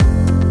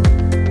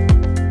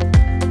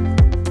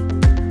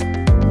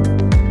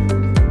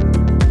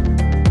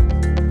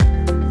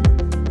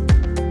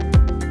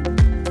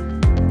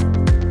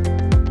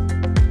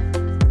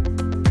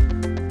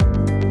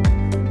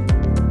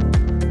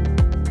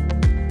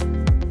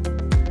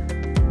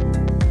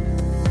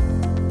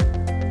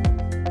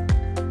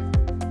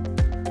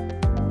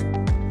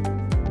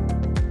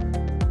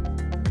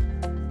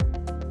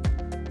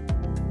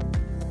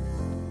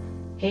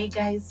Hey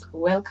guys,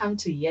 welcome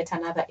to yet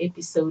another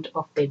episode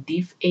of the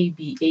DIF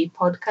ABA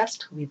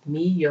podcast with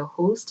me, your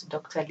host,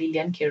 Dr.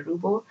 Lilian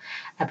Kerubo,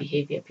 a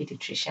behavior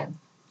pediatrician.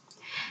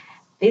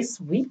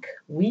 This week,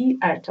 we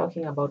are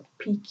talking about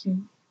picky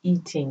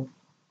eating.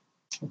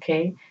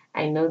 Okay,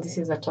 I know this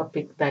is a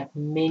topic that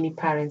many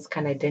parents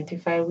can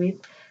identify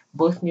with,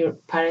 both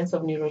parents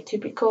of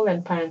neurotypical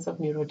and parents of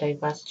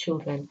neurodiverse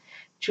children.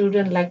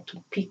 Children like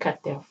to pick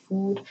at their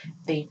food,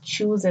 they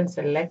choose and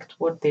select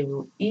what they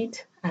will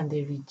eat, and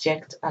they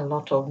reject a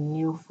lot of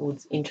new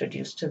foods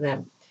introduced to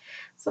them.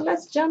 So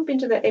let's jump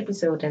into the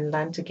episode and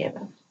learn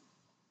together.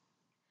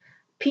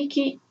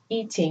 Picky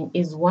eating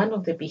is one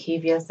of the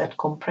behaviors that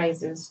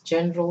comprises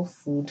general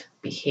food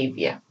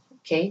behavior.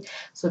 Okay,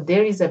 so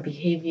there is a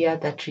behavior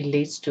that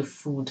relates to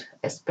food,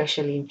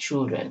 especially in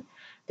children.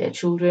 There are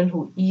children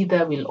who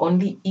either will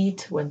only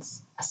eat when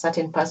a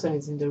certain person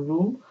is in the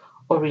room,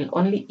 or will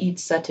only eat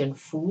certain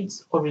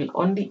foods, or will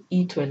only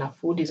eat when a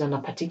food is on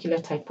a particular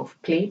type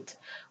of plate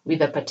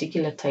with a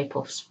particular type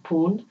of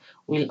spoon,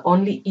 will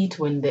only eat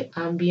when the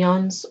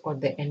ambience or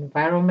the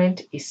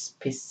environment is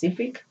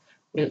specific,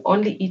 will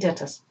only eat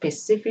at a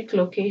specific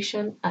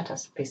location, at a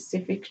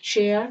specific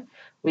chair,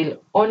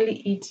 will only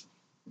eat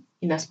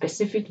in a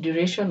specific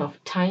duration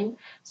of time.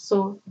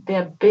 So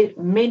there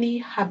are many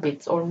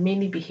habits or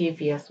many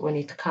behaviors when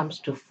it comes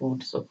to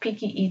food. So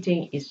picky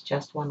eating is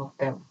just one of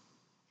them.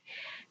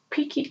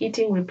 Picky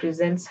eating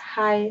represents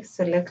high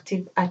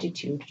selective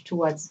attitude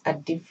towards a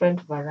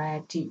different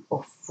variety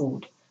of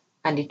food,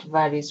 and it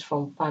varies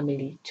from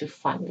family to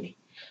family.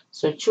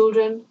 So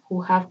children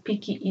who have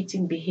picky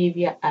eating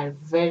behavior are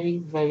very,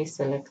 very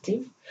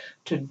selective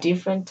to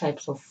different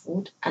types of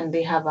food, and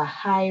they have a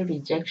high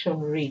rejection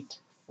rate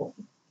for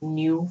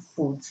new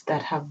foods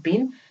that have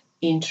been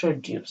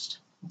introduced.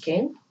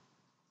 Okay?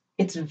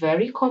 It's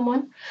very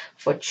common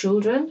for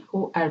children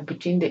who are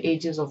between the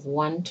ages of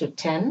 1 to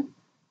 10.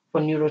 For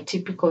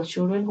neurotypical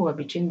children who are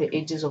between the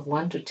ages of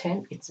 1 to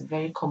 10, it's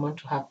very common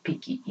to have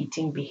picky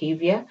eating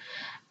behavior.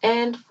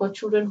 And for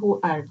children who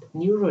are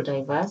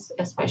neurodiverse,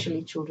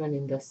 especially children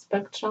in the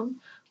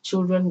spectrum,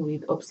 children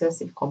with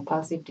obsessive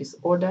compulsive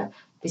disorder,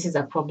 this is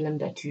a problem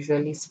that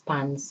usually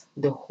spans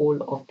the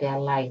whole of their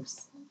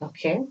lives.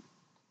 Okay?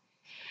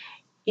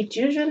 It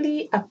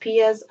usually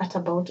appears at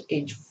about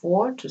age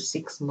 4 to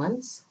 6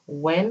 months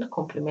when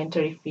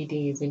complementary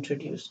feeding is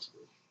introduced.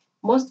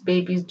 Most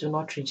babies do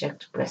not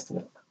reject breast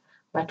milk,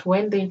 but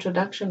when the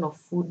introduction of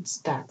food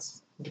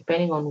starts,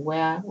 depending on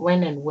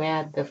when and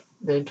where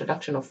the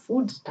introduction of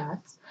food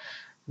starts,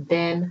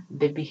 then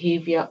the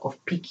behavior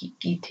of picky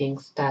eating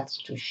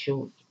starts to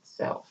show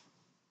itself.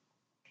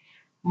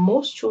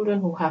 Most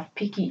children who have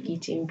picky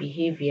eating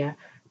behavior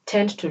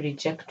tend to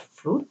reject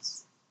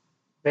fruits,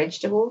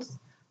 vegetables,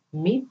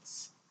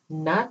 meats,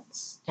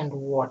 nuts, and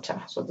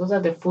water. So those are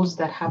the foods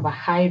that have a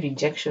high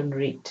rejection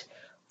rate: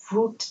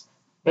 fruit,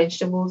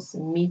 vegetables,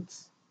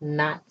 meats,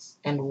 nuts,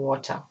 and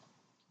water.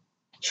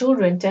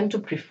 Children tend to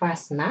prefer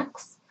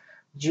snacks,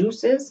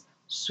 juices,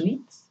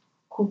 sweets,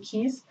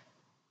 cookies,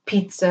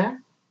 pizza,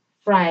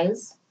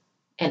 fries,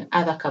 and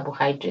other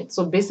carbohydrates.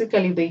 So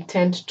basically, they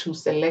tend to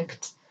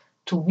select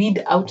to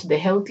weed out the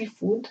healthy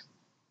food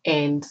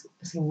and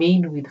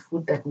remain with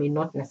food that may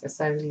not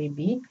necessarily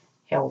be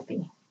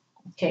healthy.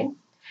 Okay.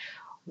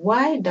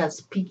 Why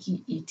does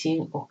picky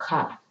eating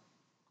occur?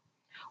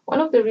 One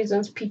of the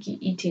reasons picky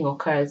eating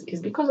occurs is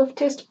because of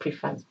taste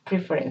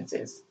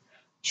preferences.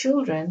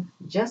 Children,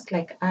 just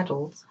like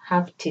adults,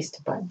 have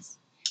taste buds.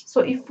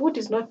 So if food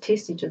is not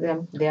tasty to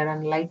them, they are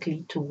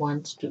unlikely to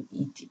want to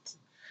eat it.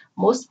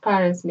 Most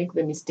parents make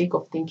the mistake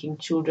of thinking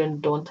children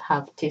don't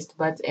have taste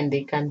buds and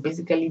they can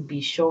basically be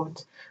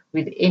shoved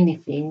with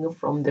anything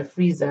from the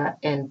freezer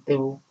and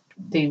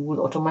they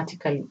will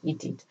automatically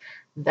eat it.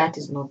 That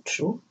is not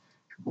true.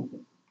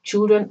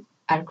 Children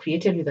are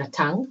created with a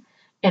tongue,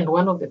 and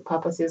one of the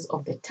purposes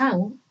of the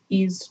tongue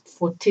is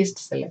for taste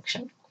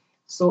selection.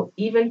 So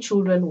even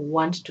children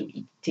want to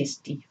eat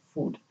tasty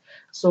food.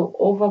 So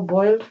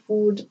overboiled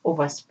food,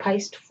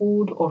 overspiced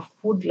food, or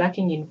food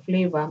lacking in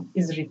flavor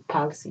is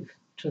repulsive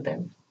to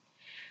them.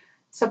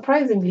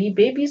 Surprisingly,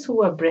 babies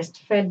who are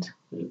breastfed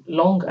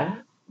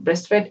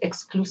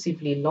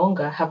exclusively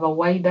longer, have a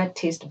wider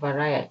taste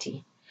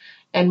variety.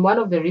 And one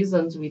of the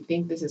reasons we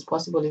think this is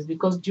possible is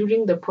because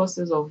during the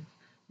process of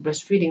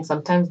breastfeeding,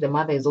 sometimes the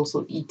mother is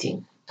also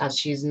eating as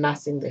she's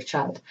nursing the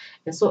child.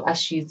 And so, as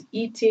she's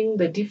eating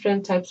the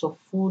different types of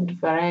food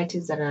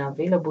varieties that are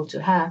available to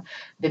her,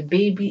 the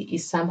baby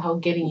is somehow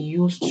getting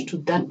used to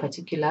that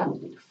particular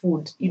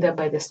food, either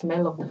by the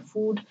smell of the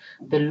food,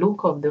 the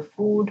look of the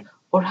food,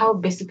 or how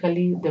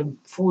basically the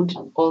food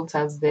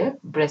alters the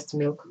breast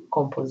milk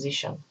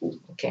composition.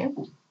 Okay.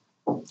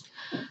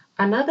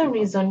 Another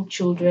reason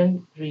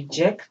children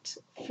reject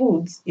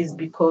foods is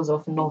because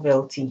of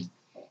novelty.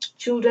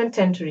 Children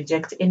tend to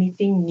reject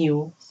anything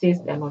new since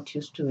they're not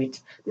used to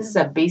it. This is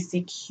a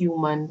basic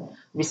human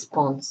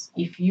response.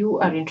 If you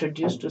are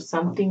introduced to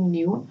something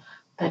new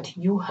that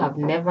you have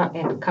never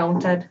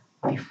encountered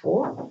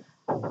before,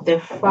 the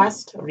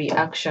first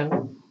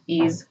reaction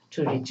is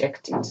to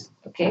reject it.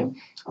 Okay,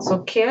 so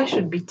care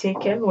should be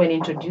taken when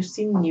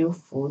introducing new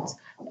foods,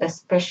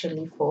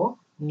 especially for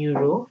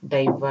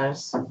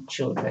neurodiverse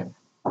children.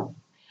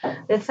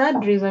 The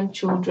third reason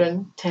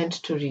children tend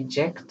to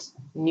reject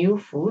new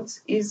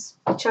foods is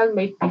the child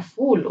might be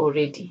full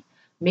already.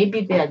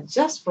 Maybe they are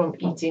just from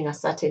eating a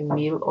certain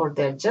meal or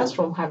they're just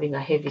from having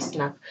a heavy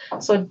snack.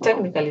 So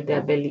technically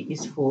their belly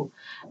is full.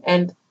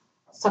 And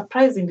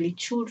surprisingly,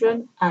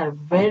 children are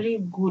very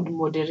good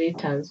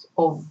moderators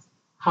of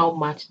how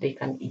much they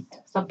can eat.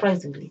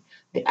 Surprisingly,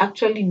 they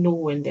actually know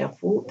when they're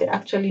full, they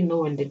actually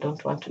know when they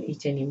don't want to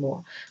eat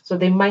anymore. So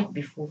they might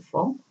be full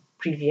from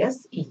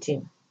previous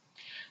eating.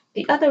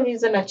 The other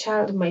reason a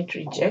child might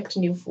reject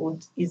new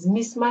foods is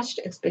mismatched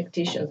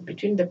expectations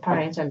between the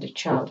parent and the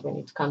child when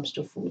it comes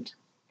to food.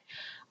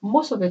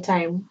 Most of the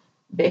time,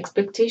 the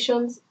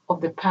expectations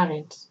of the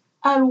parent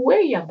are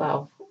way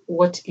above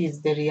what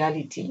is the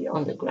reality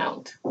on the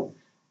ground.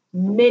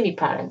 Many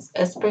parents,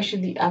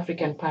 especially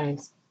African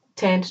parents,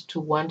 tend to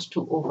want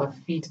to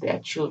overfeed their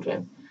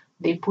children.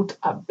 They put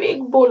a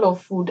big bowl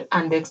of food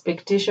and the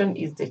expectation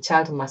is the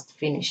child must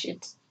finish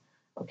it.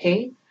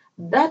 Okay?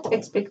 That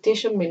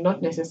expectation may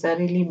not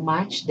necessarily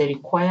match the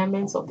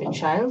requirements of the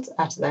child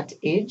at that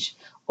age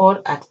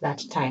or at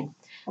that time.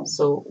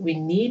 So we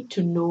need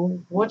to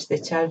know what the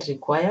child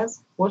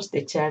requires, what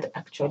the child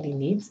actually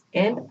needs,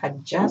 and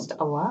adjust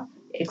our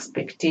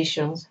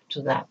expectations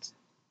to that.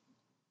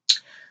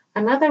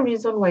 Another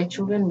reason why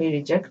children may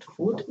reject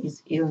food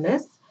is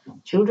illness.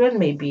 Children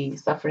may be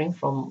suffering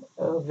from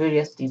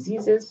various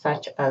diseases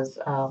such as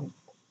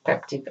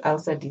peptic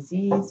ulcer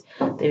disease.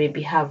 They may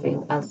be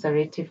having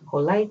ulcerative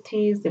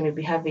colitis. They may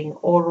be having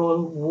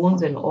oral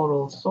wounds and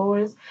oral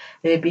sores.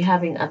 They may be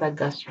having other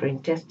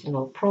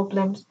gastrointestinal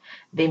problems.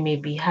 They may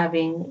be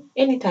having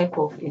any type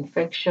of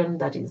infection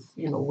that is,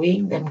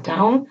 weighing them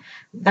down.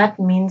 That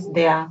means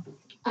their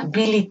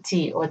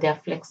ability or their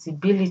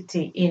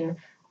flexibility in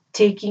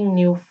taking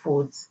new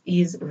foods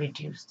is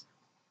reduced.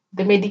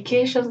 The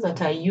medications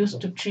that are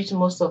used to treat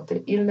most of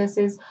the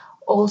illnesses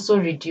also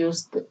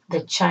reduce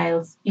the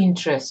child's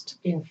interest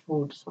in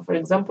food. So, for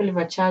example, if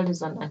a child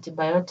is on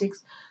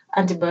antibiotics,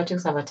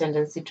 antibiotics have a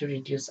tendency to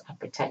reduce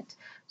appetite.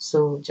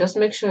 So, just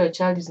make sure your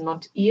child is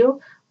not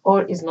ill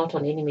or is not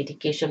on any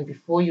medication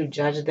before you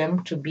judge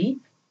them to be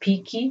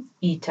picky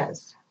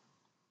eaters.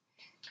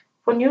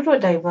 For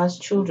neurodiverse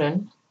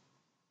children,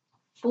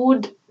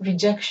 food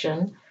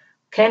rejection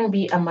can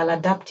be a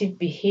maladaptive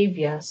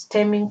behavior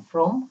stemming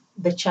from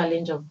the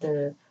challenge of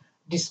the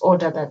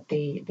disorder that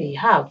they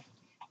have.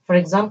 For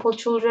example,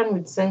 children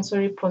with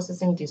sensory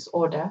processing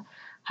disorder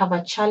have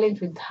a challenge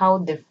with how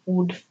the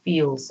food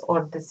feels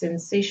or the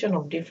sensation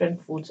of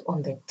different foods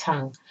on the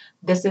tongue.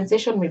 The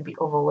sensation may be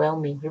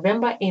overwhelming.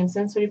 Remember, in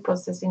sensory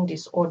processing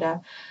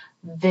disorder,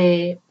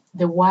 the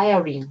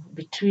wiring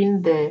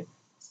between the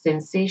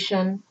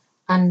sensation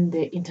and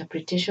the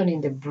interpretation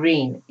in the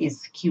brain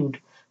is skewed.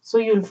 So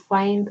you'll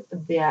find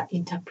their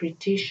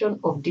interpretation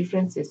of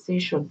different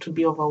sensation to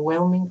be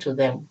overwhelming to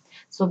them.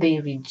 So they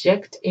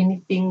reject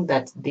anything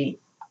that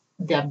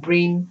their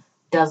brain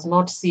does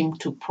not seem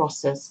to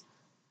process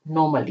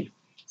normally.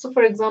 So,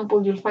 for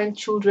example, you'll find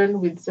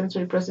children with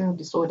sensory processing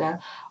disorder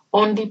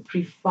only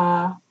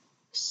prefer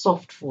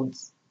soft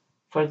foods.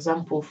 For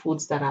example,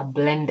 foods that are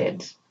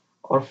blended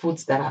or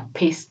foods that are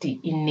pasty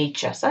in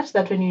nature, such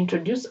that when you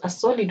introduce a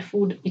solid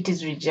food, it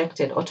is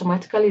rejected,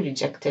 automatically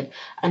rejected.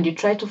 And you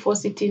try to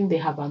force it in, they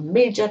have a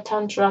major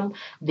tantrum,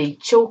 they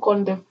choke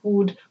on the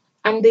food,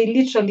 and they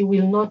literally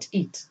will not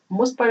eat.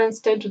 Most parents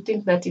tend to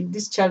think that if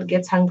this child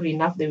gets hungry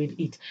enough, they will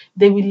eat.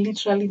 They will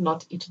literally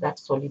not eat that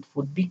solid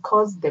food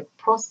because the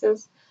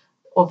process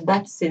of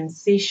that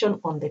sensation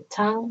on the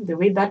tongue, the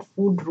way that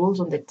food rolls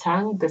on the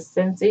tongue, the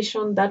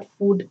sensation that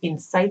food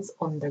incites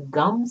on the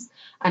gums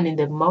and in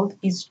the mouth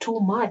is too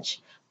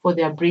much for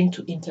their brain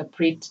to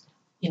interpret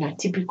in a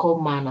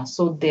typical manner.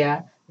 So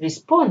their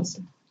response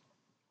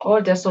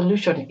or their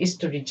solution is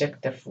to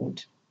reject the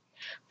food.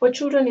 For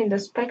children in the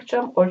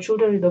spectrum or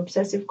children with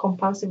obsessive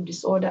compulsive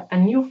disorder, a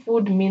new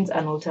food means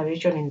an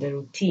alteration in the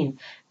routine,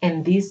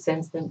 and this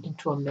sends them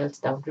into a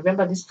meltdown.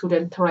 Remember, these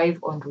children thrive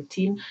on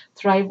routine,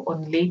 thrive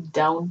on laid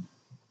down,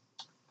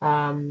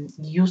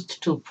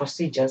 used to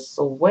procedures.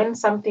 So when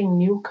something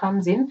new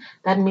comes in,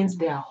 that means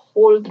their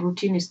whole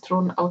routine is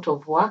thrown out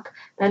of work.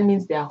 That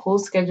means their whole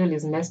schedule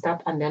is messed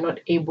up and they're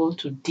not able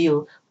to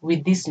deal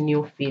with this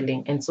new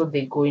feeling. And so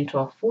they go into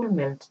a full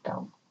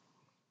meltdown.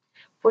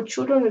 For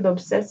children with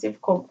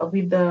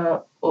with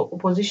the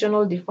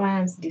oppositional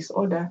defiance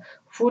disorder,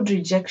 food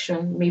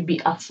rejection may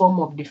be a form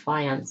of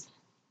defiance.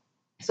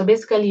 So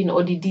basically, in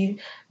ODD,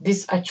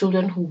 these are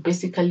children who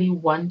basically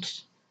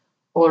want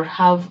or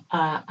have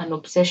an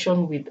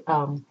obsession with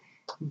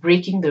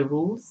breaking the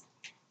rules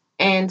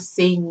and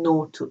saying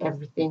no to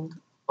everything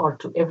or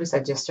to every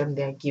suggestion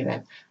they are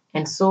given.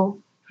 And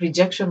so,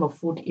 rejection of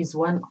food is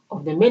one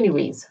of the many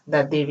ways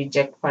that they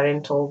reject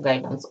parental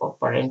guidance or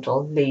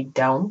parental laid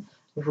down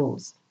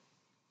rules.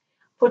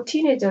 For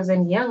teenagers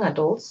and young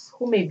adults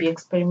who may be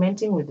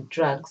experimenting with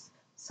drugs,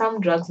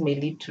 Some drugs may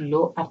lead to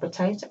low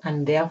appetite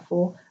and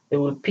therefore they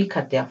will pick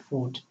at their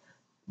food.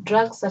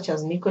 Drugs such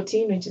as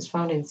nicotine, which is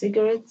found in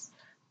cigarettes,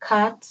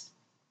 cat,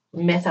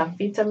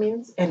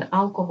 methamphetamines, and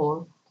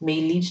alcohol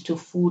may lead to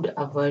food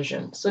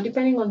aversion. So,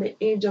 depending on the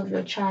age of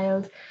your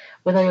child,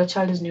 whether your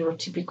child is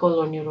neurotypical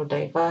or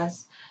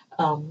neurodiverse,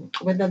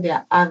 whether there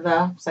are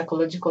other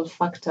psychological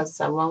factors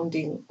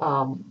surrounding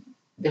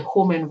the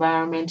home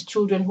environment,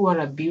 children who are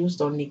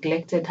abused or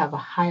neglected have a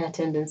higher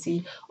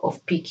tendency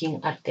of picking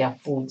at their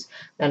foods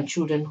than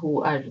children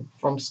who are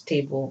from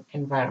stable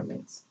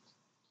environments.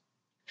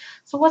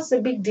 So, what's the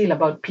big deal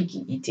about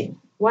picky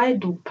eating? Why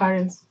do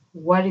parents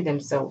worry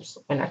themselves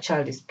when a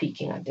child is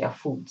picking at their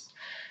foods?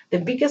 The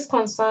biggest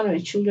concern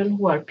with children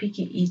who are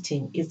picky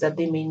eating is that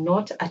they may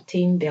not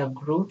attain their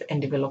growth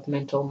and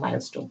developmental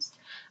milestones.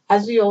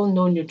 As we all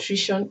know,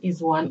 nutrition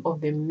is one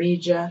of the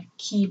major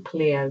key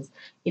players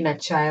in a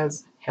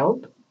child's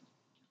health,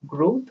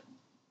 growth,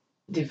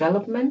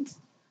 development,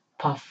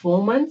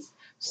 performance.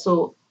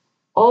 So,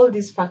 all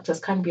these factors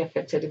can be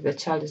affected if the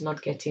child is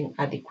not getting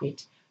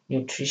adequate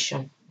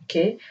nutrition.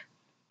 Okay,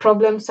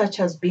 problems such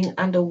as being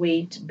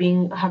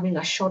underweight, having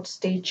a short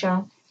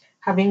stature,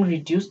 having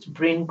reduced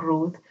brain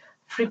growth,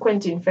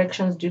 frequent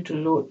infections due to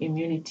low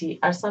immunity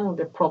are some of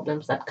the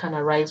problems that can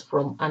arise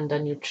from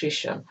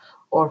undernutrition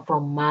or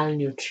from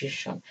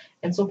malnutrition.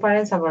 And so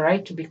parents have a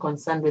right to be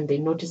concerned when they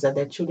notice that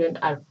their children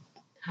are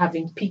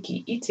having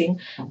picky eating,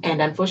 and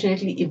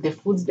unfortunately if the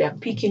foods they are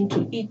picking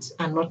to eat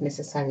are not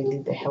necessarily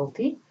the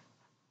healthy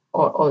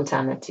or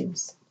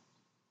alternatives.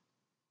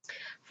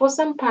 For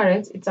some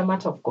parents, it's a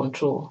matter of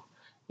control.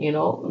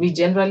 We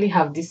generally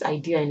have this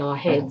idea in our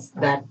heads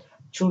that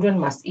children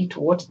must eat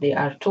what they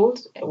are told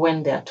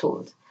when they are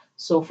told.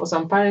 So for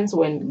some parents,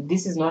 when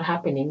this is not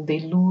happening, they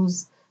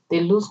lose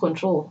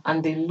control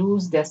and they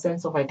lose their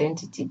sense of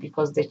identity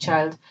because the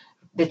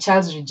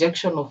child's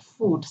rejection of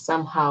food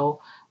somehow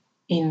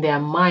in their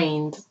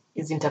mind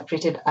is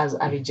interpreted as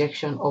a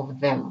rejection of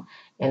them.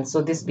 And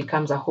so this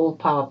becomes a whole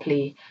power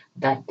play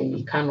that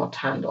they cannot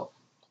handle.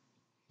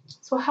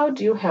 So how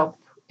do you help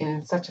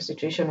in such a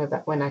situation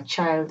when a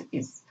child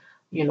is,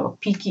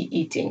 picky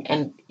eating,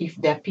 and if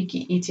they're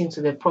picky eating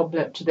to the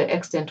problem to the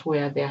extent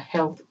where their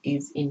health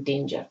is in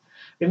danger?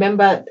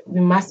 Remember, we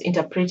must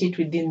interpret it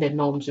within the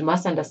norms. We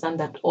must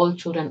understand that all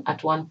children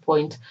at one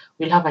point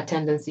will have a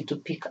tendency to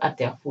pick at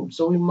their food.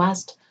 So we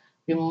must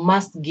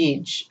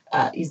gauge,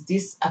 is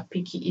this a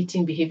picky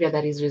eating behavior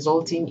that is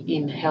resulting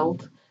in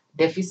health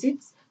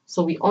deficits?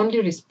 So we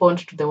only respond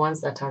to the ones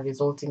that are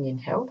resulting in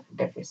health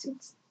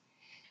deficits.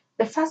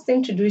 The first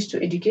thing to do is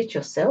to educate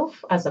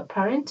yourself as a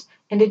parent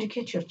and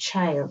educate your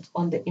child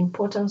on the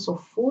importance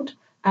of food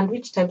and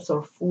which types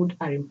of food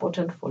are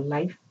important for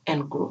life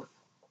and growth.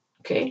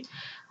 Okay?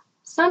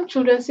 Some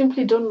children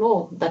simply don't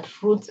know that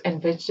fruits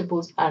and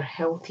vegetables are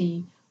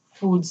healthy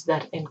foods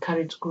that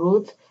encourage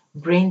growth,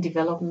 brain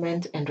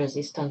development, and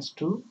resistance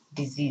to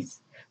disease.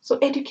 So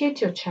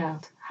educate your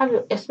child.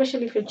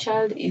 Especially if your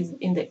child is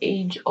in the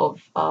age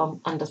of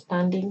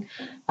understanding,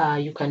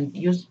 you can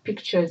use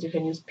pictures, you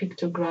can use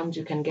pictograms,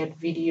 you can get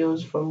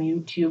videos from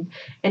YouTube,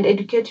 and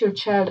educate your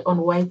child on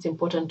why it's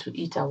important to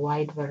eat a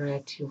wide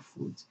variety of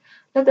foods.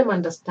 Let them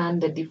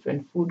understand the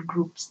different food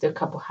groups, the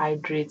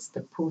carbohydrates,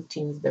 the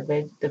proteins,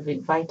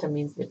 the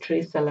vitamins, the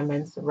trace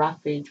elements,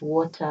 roughage,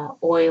 water,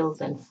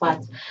 oils, and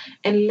fats,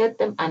 and let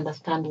them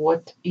understand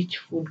what each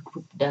food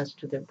group does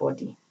to the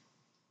body.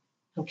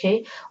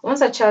 Okay, once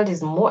a child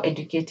is more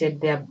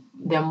educated,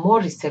 they're more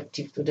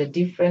receptive to the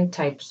different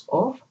types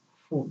of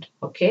food.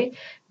 Okay,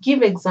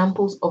 give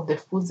examples of the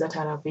foods that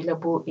are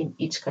available in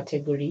each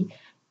category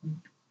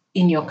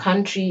in your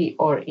country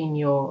or in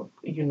your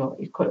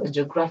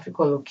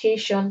geographical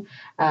location.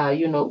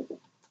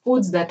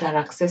 Foods that are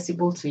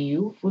accessible to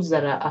you, foods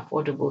that are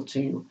affordable to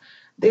you.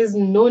 There's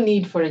no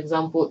need, for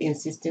example,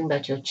 insisting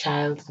that your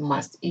child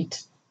must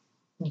eat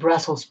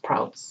Brussels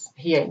sprouts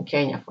here in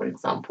Kenya, for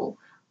example.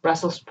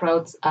 Brussels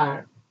sprouts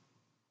are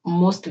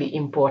mostly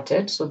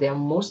imported, so they are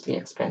mostly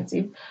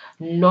expensive.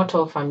 Not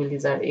all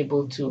families are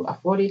able to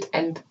afford it,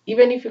 and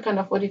even if you can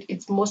afford it,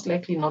 it's most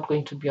likely not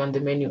going to be on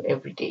the menu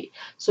every day.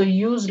 So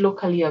use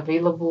locally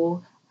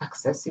available,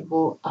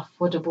 accessible,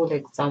 affordable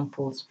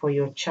examples for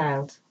your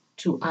child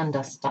to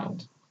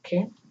understand.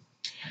 Okay.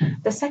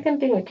 The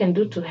second thing we can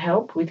do to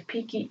help with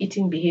picky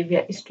eating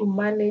behavior is to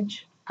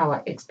manage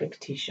our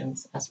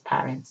expectations as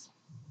parents.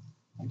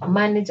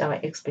 Manage our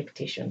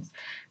expectations.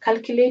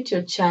 Calculate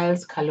your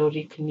child's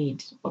caloric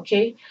need.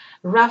 Okay,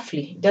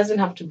 roughly, it doesn't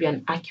have to be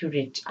an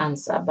accurate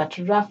answer, but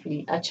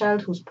roughly, a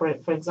child who's,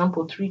 for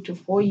example, 3 to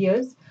 4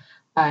 years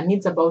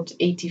needs about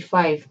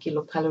 85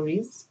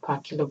 kilocalories per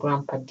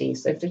kilogram per day.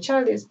 So if the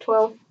child is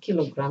 12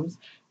 kilograms,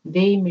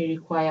 they may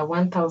require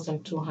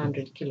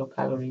 1,200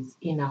 kilocalories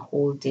in a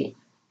whole day.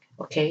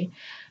 Okay,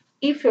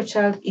 if your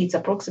child eats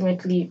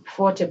approximately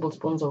 4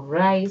 tablespoons of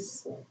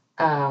rice,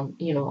 a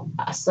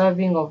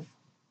serving of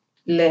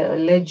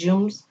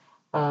legumes,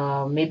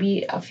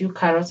 maybe a few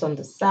carrots on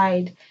the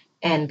side,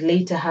 and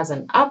later has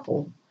an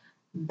apple,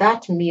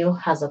 that meal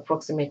has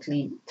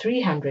approximately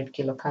 300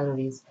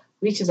 kilocalories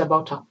which is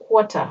about a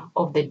quarter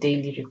of the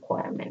daily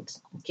requirement.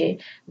 Okay,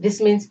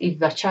 this means if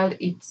the child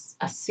eats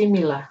a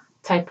similar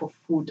type of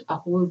food a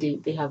whole day,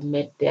 they have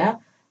met their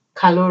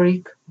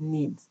caloric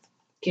needs.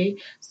 Okay,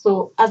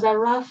 so as a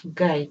rough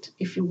guide,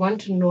 if you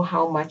want to know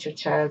how much your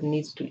child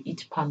needs to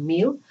eat per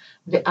meal,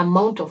 the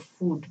amount of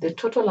food, the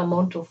total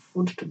amount of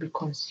food to be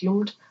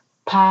consumed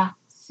per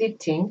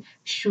sitting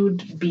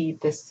should be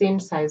the same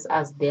size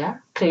as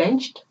their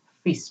clenched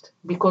fist,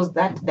 because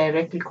that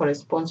directly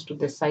corresponds to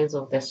the size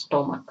of their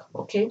stomach.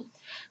 Okay,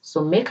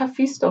 so make a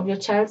fist of your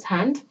child's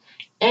hand,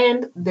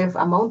 and the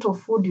amount of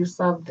food you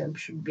serve them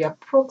should be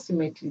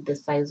approximately the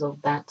size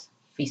of that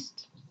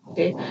fist.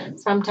 Okay,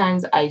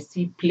 sometimes I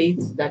see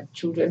plates that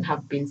children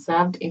have been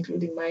served,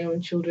 including my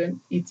own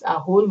children. It's a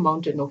whole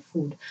mountain of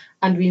food,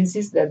 and we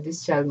insist that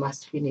this child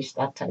must finish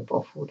that type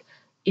of food.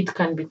 It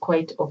can be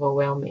quite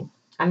overwhelming.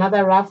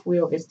 Another rough way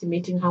of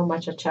estimating how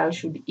much a child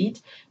should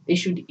eat, they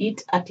should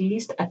eat at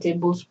least a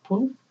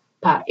tablespoon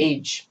per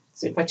age.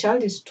 So if a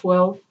child is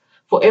 12,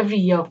 for every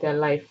year of their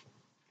life.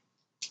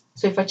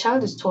 So if a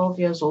child is 12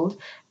 years old,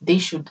 they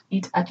should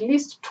eat at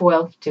least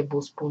 12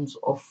 tablespoons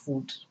of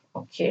food.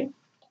 Okay.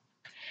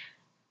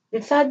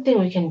 The third thing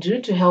we can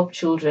do to help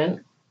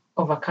children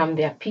overcome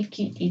their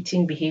picky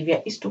eating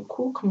behavior is to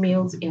cook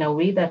meals in a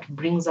way that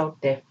brings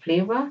out their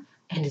flavor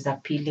and is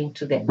appealing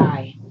to the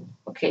eye.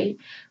 Okay?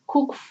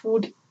 Cook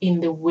food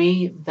in the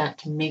way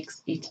that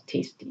makes it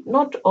tasty.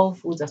 Not all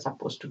foods are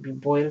supposed to be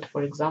boiled,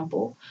 for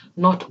example.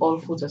 Not all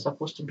foods are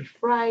supposed to be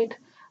fried.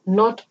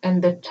 Not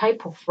and the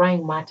type of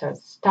frying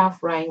matters. Stir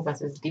frying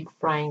versus deep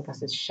frying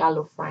versus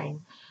shallow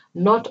frying.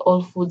 Not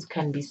all foods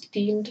can be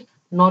steamed,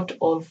 not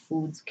all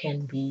foods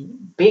can be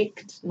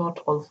baked, not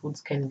all foods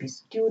can be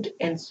stewed,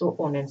 and so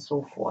on and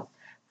so forth.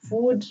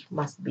 Food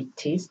must be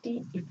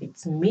tasty. If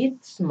it's meat,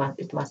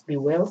 it must be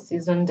well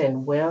seasoned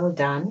and well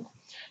done.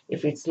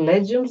 If it's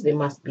legumes, they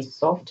must be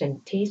soft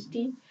and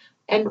tasty.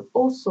 And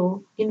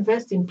also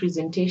invest in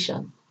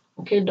presentation.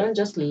 Okay, don't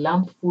just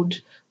lump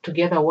food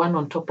together one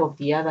on top of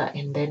the other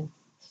and then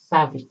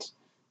serve it.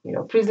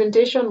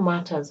 Presentation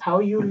matters. How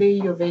you lay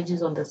your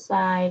veggies on the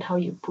side, how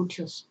you put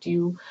your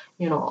stew,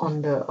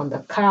 on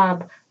the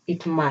carb,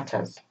 it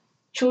matters.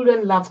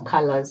 Children love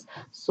colors,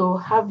 so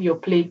have your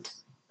plate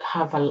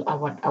have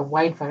a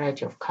wide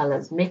variety of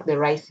colors. Make the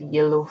rice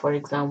yellow, for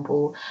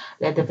example.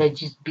 Let the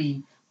veggies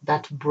be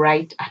that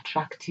bright,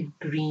 attractive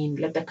green.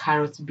 Let the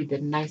carrots be the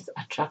nice,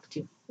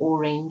 attractive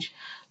orange.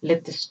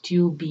 Let the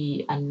stew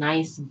be a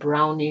nice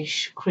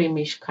brownish,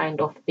 creamish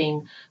kind of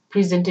thing.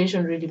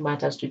 Presentation really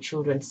matters to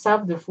children.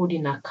 Serve the food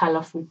in a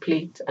colorful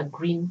plate, a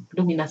green,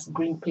 luminous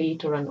green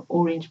plate or an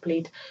orange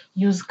plate.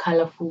 Use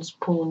colorful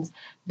spoons.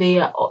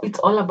 It's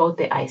all about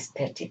the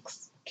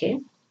aesthetics. Okay.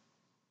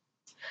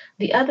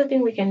 The other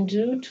thing we can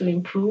do to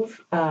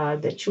improve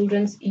the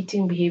children's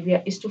eating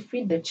behavior is to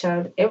feed the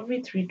child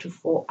every 3 to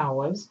 4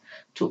 hours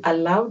to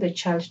allow the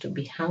child to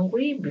be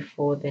hungry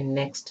before the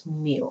next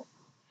meal.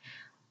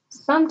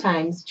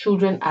 Sometimes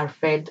children are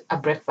fed a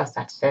breakfast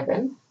at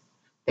 7,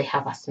 they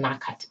have a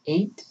snack at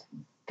 8,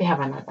 they have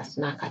another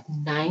snack at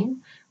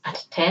 9,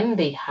 at 10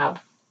 they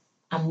have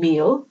a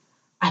meal,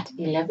 at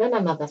 11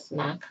 another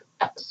snack.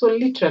 So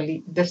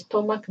literally the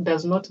stomach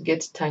does not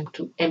get time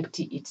to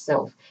empty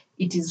itself.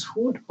 It is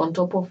food on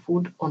top of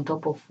food on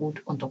top of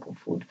food on top of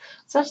food,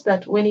 such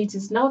that when it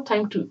is now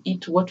time to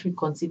eat what we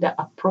consider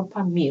a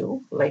proper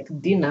meal like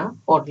dinner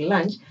or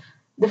lunch,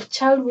 the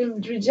child will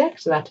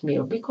reject that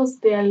meal because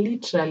they are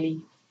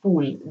literally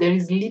full. There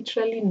is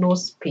literally no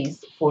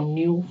space for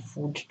new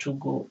food to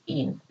go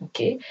in.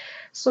 Okay,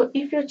 so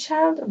if your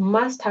child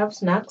must have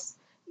snacks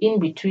in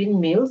between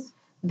meals,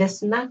 the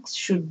snacks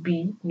should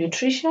be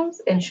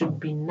nutritious and should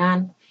be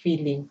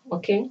non-filling.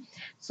 Okay,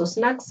 so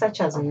snacks such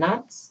as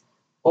nuts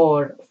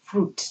or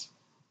fruit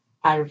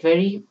are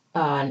very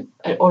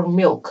or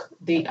milk,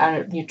 they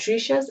are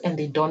nutritious and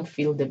they don't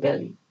fill the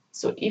belly.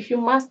 So if you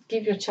must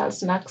give your child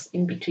snacks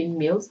in between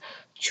meals,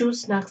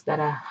 choose snacks that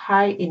are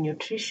high in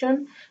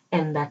nutrition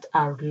and that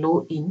are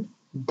low in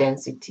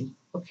density.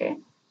 Okay,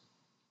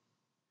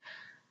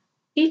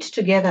 eat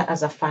together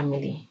as a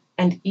family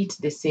and eat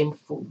the same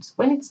foods.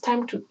 When it's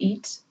time to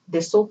eat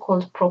the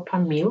so-called proper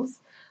meals,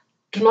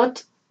 do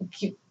not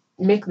keep,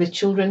 make the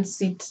children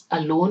sit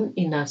alone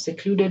in a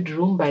secluded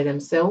room by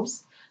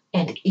themselves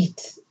and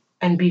eat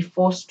and be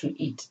forced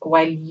to eat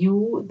while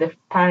you, the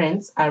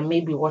parents, are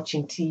maybe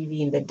watching TV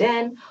in the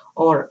den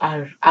or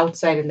are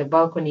outside in the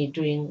balcony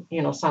doing,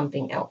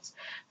 something else.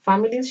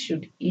 Families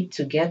should eat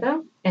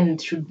together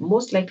and should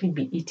most likely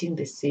be eating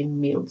the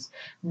same meals.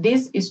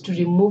 This is to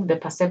remove the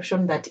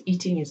perception that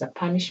eating is a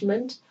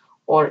punishment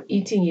or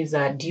eating is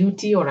a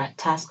duty or a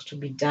task to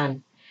be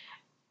done.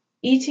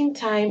 Eating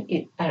time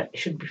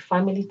should be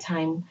family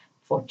time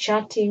for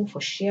chatting,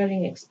 for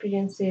sharing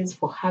experiences,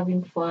 for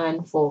having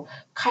fun, for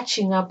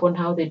catching up on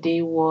how the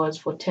day was,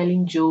 for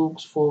telling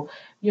jokes, for,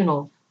 you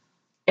know,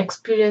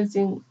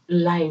 experiencing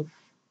life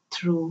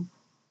through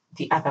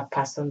the other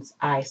person's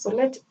eyes. So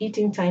let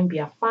eating time be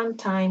a fun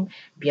time,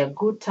 be a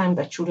good time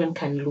that children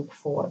can look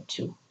forward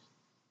to.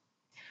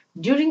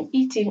 During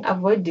eating,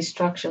 avoid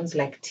distractions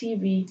like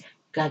TV,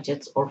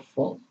 gadgets, or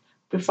phone.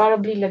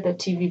 Preferably let the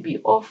TV be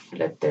off,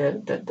 let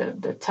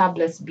the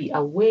tablets be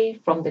away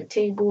from the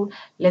table,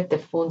 let the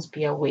phones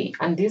be away.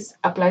 And this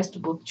applies to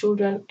both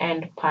children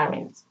and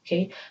parents,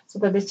 okay? So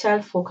that the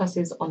child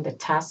focuses on the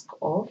task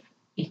of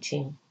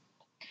eating.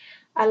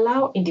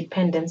 Allow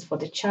independence for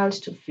the child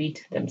to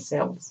feed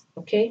themselves,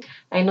 okay?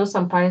 I know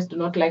some parents do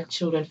not like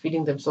children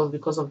feeding themselves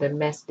because of the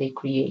mess they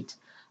create,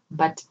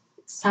 but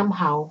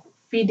somehow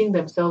feeding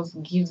themselves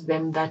gives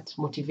them that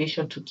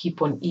motivation to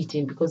keep on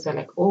eating because they're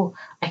like, oh,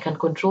 I can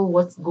control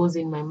what goes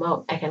in my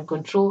mouth, I can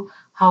control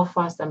how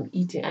fast I'm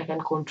eating, I can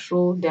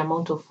control the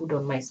amount of food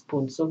on my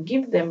spoon. So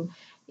give them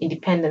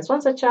independence.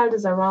 Once a child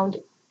is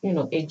around,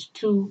 age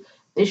 2,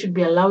 they should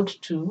be allowed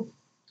to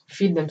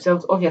feed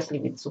themselves, obviously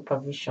with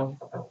supervision.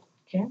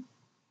 Okay.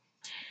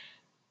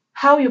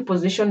 How you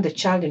position the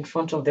child in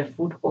front of the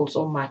food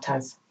also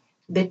matters.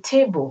 The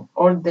table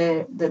or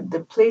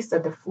the place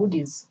that the food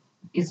is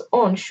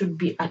on should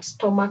be at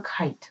stomach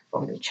height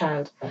from the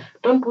child.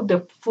 Don't put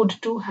the food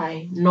too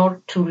high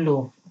nor too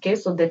low. Okay,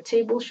 so the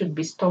table should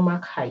be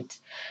stomach height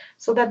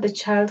so that the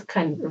child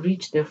can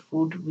reach the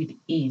food with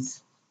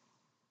ease.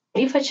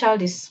 If a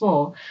child is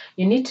small,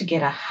 you need to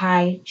get a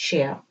high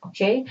chair,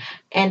 okay?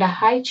 And a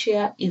high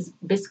chair is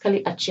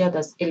basically a chair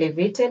that's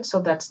elevated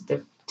so that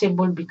the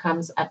table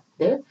becomes at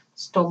the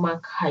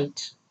stomach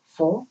height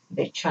for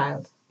the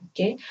child,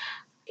 okay?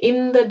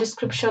 In the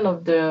description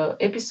of the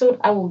episode,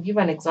 I will give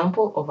an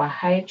example of a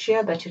high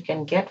chair that you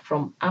can get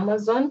from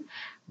Amazon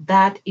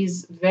that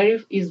is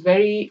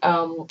very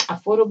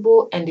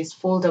affordable and is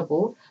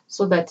foldable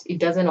so that it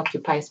doesn't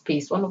occupy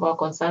space. One of our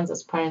concerns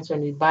as parents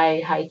when we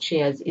buy high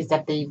chairs is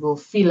that they will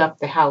fill up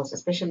the house,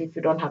 especially if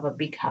you don't have a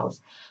big house.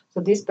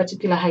 So this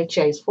particular high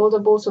chair is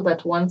foldable so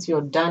that once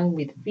you're done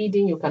with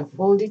feeding, you can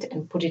fold it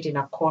and put it in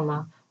a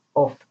corner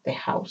of the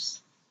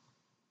house.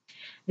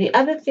 The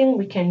other thing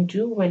we can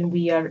do when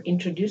we are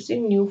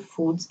introducing new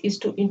foods is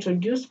to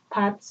introduce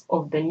parts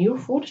of the new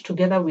food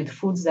together with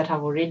foods that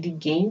have already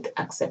gained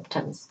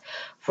acceptance.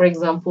 For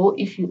example,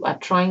 if you are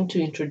trying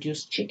to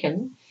introduce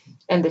chicken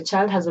and the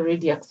child has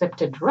already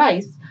accepted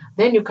rice,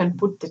 then you can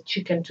put the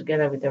chicken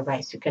together with the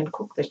rice. You can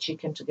cook the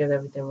chicken together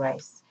with the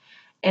rice.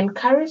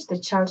 Encourage the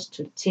child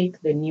to take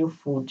the new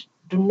food.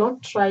 Do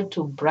not try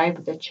to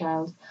bribe the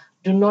child.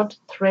 Do not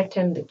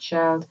threaten the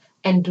child.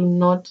 And do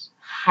not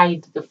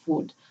hide the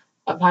food.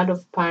 I've heard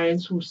of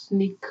parents who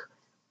sneak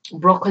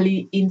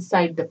broccoli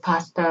inside the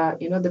pasta,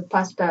 the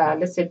pasta,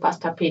 let's say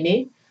pasta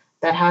penne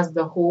that has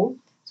the hole.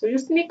 So you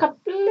sneak a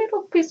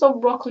little piece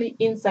of broccoli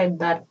inside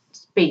that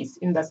space,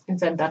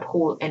 inside that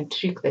hole, and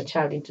trick the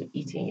child into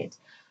eating it.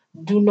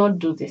 Do not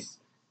do this.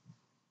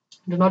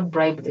 Do not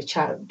bribe the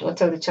child. Don't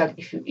tell the child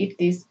if you eat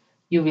this,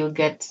 you will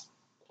get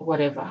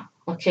whatever.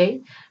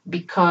 Okay?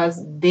 Because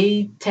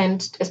they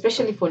tend,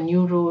 especially for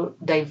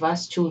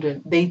neurodiverse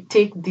children, they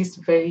take this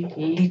very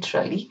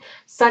literally,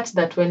 such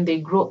that when they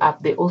grow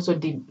up, they also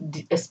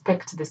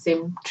expect the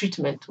same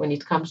treatment when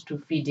it comes to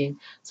feeding.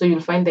 So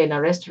you'll find that in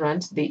a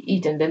restaurant, they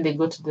eat and then they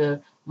go to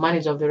the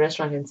manager of the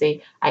restaurant and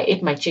say, I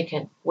ate my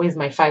chicken. Where's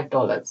my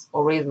 $5?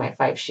 Or where's my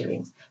 5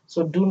 shillings?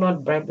 So do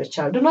not bribe the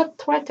child. Do not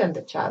threaten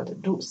the child.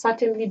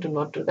 Certainly do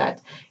not do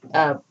that.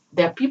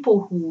 There are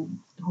people who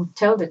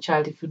tell the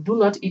child, if you do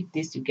not eat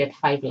this, you get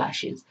 5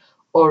 lashes,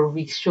 or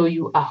we show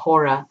you a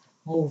horror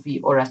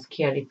movie or a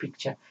scary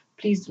picture.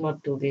 Please do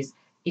not do this.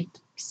 It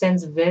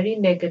sends very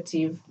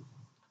negative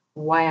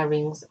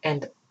wirings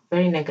and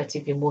very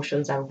negative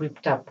emotions are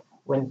ripped up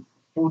when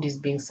food is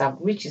being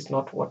served, which is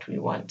not what we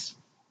want.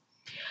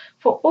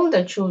 For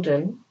older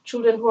children,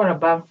 children who are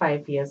above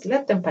 5 years,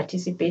 let them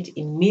participate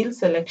in meal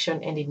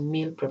selection and in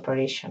meal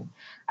preparation.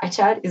 A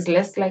child is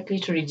less likely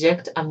to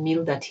reject a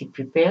meal that he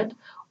prepared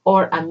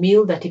or a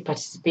meal that he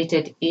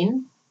participated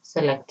in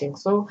selecting.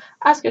 So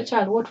ask your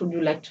child, what would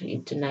you like to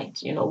eat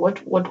tonight?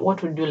 What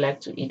would you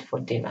like to eat for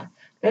dinner?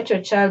 Let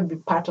your child be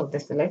part of the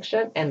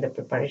selection and the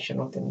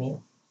preparation of the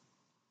meal.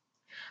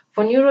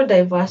 For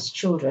neurodiverse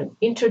children,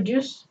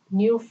 introduce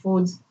new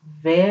foods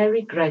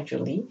very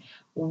gradually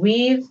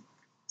with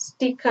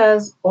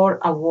stickers or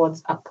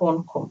awards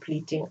upon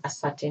completing a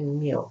certain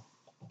meal.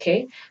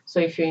 Okay, so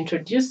if you're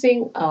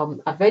introducing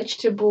a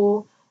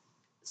vegetable,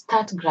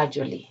 start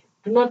gradually.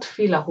 Do not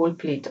fill a whole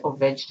plate of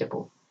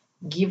vegetable.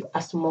 Give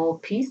a small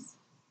piece,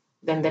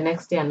 then the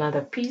next day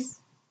another piece,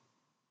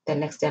 the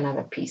next day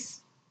another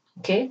piece.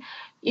 Okay,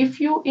 if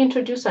you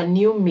introduce a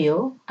new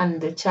meal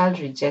and the child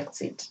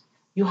rejects it,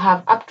 you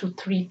have up to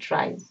 3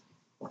 tries.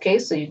 Okay,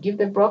 so you give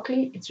the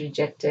broccoli, it's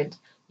rejected.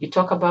 You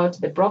talk about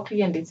the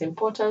broccoli and its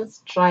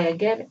importance, try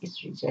again,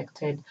 it's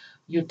rejected.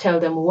 You tell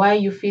them why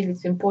you feel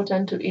it's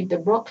important to eat the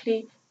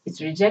broccoli,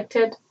 it's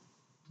rejected.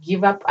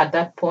 Give up at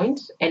that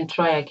point and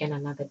try again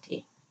another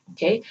day.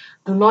 Okay,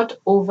 do not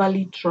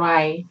overly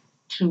try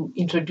to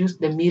introduce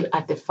the meal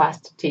at the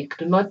first take.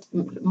 Do not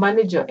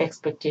manage your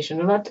expectation.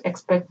 Do not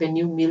expect the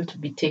new meal to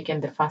be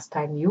taken the first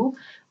time you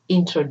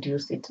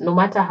introduce it, no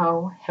matter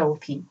how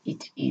healthy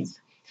it is.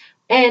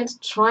 And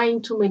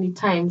trying too many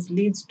times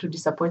leads to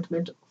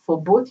disappointment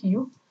for both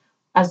you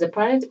as the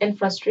parent and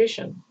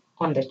frustration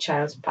on the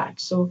child's part.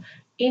 So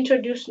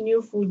introduce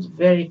new foods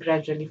very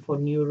gradually for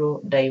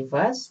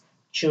neurodiverse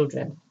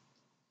children.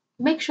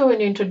 Make sure when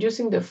you're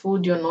introducing the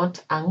food, you're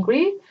not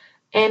angry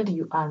and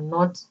you are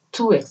not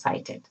too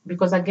excited.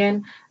 Because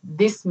again,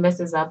 this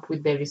messes up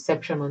with the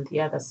reception on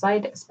the other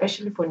side,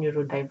 especially for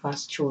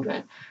neurodiverse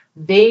children.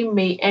 They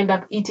may end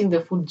up eating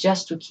the food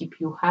just to keep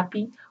you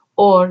happy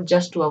or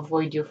just to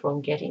avoid you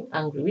from getting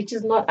angry, which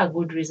is not a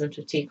good reason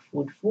to take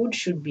food. Food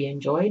should be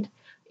enjoyed,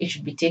 it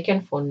should be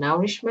taken for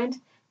nourishment,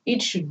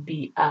 it should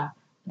be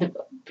the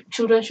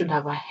children should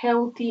have a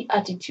healthy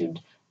attitude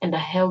and a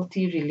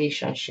healthy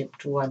relationship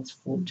towards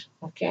food.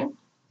 Okay.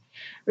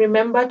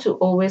 Remember to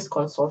always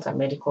consult a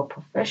medical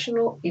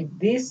professional if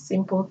these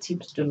simple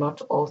tips do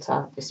not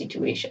alter the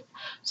situation.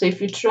 So,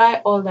 if you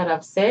try all that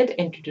I've said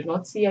and you do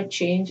not see a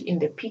change in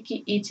the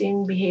picky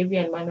eating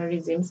behavior and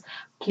mannerisms,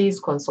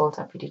 please consult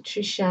a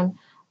pediatrician,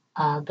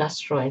 a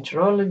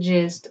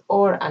gastroenterologist,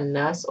 or a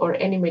nurse or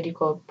any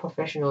medical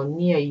professional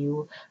near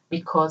you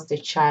because the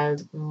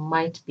child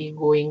might be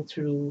going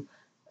through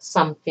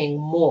something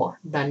more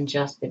than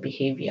just the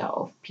behavior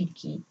of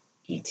picky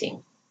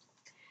eating.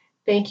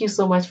 Thank you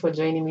so much for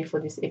joining me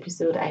for this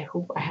episode. I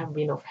hope I have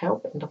been of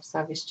help and of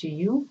service to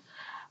you.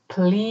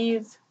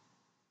 Please,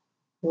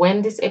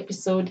 when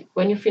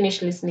you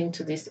finish listening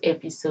to this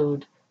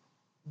episode,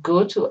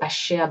 go to a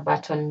share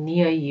button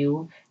near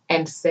you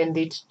and send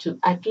it to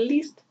at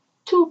least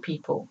two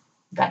people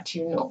that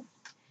you know.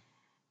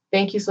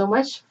 Thank you so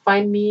much.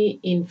 Find me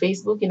in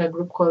Facebook in a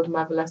group called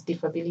Marvelous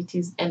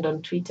Disabilities and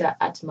on Twitter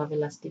at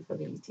Marvelous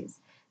Disabilities.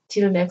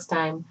 Till next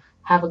time,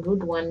 have a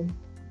good one.